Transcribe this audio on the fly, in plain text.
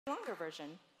longer version.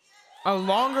 A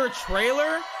longer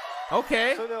trailer?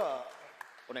 Okay. All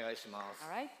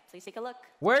right, please take a look.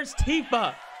 Where's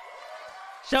TIFA?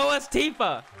 Show us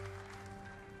TIFA.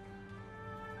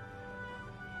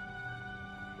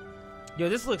 Yo,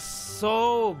 this looks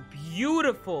so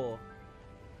beautiful.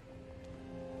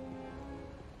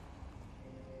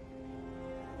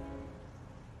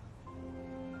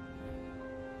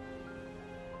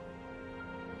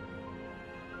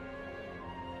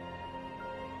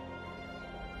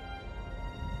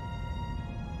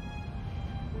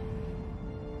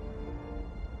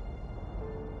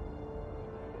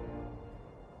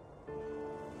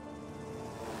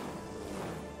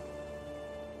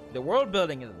 The world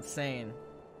building is insane.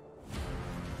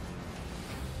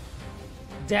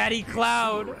 Daddy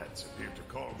Cloud. These rats appear to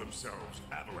call themselves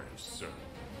Avalanche, sir.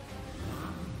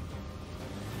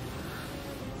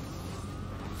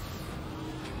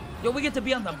 Yo, we get to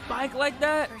be on the bike like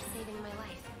that? For saving my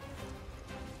life.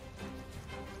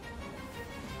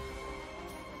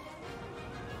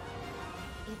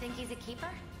 You think he's a keeper?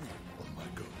 Oh my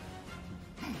god.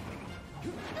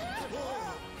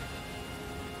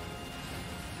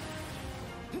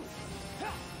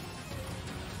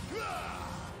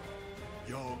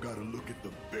 Y'all gotta look at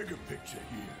the bigger picture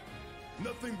here.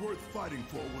 Nothing worth fighting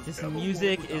for was This ever won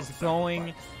music without is going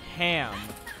sacrifice. ham.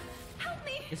 Help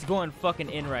me! It's going fucking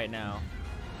in right now.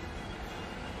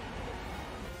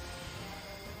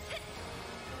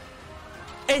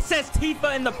 It says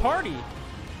TIFA in the party.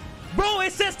 Bro,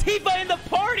 it says TIFA in the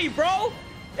party, bro.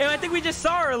 And I think we just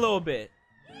saw her a little bit.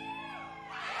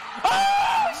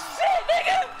 Oh, shit,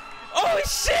 nigga. Oh,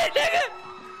 shit, nigga.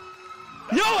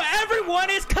 Yo, everyone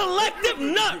is collective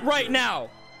nut right now.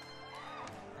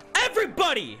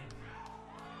 Everybody.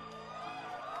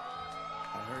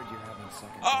 I heard you're having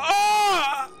second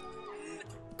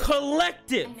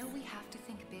Collective. I know we have to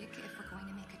think big if we're going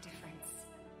to make a difference.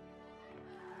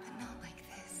 But not like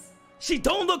this. She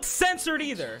don't look censored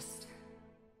either.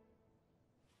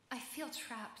 I feel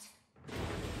trapped.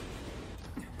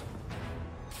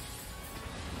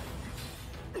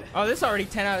 Oh, this is already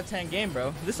 10 out of 10 game,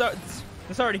 bro. This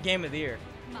already game of the year.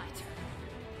 My turn.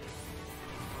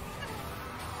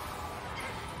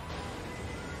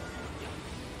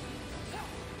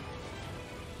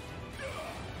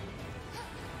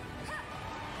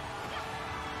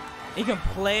 You can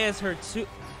play as her too.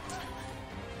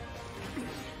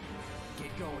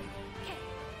 Get going.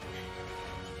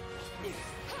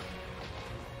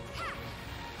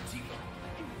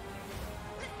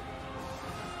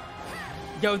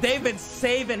 Yo, they've been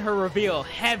saving her reveal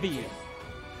heavy.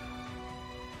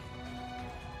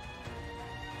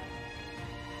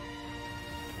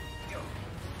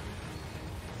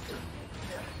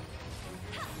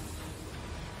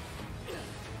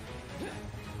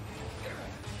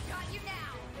 Got you now.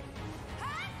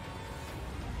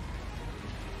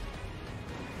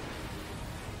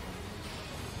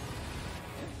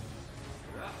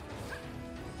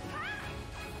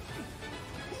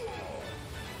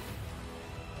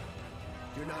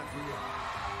 You're not real.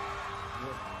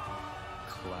 You're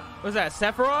Cloud. Was that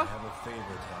Sephiroth? I have a favor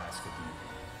to ask of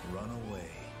you. Run away.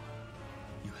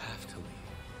 You have to leave.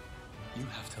 You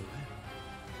have to live.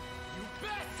 You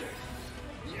bastard!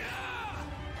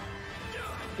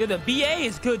 Yo, the BA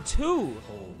is good too.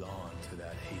 Hold on to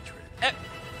that hatred.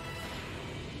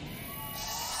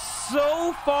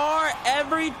 So far,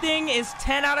 everything is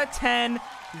 10 out of 10.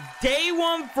 Day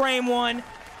one, frame one.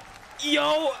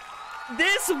 Yo,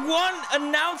 this one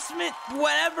announcement,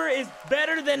 whatever, is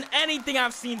better than anything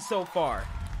I've seen so far.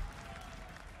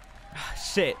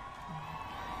 Shit.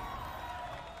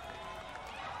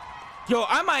 Yo,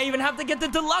 I might even have to get the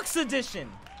deluxe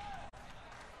edition.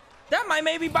 That might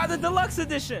maybe buy the deluxe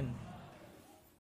edition.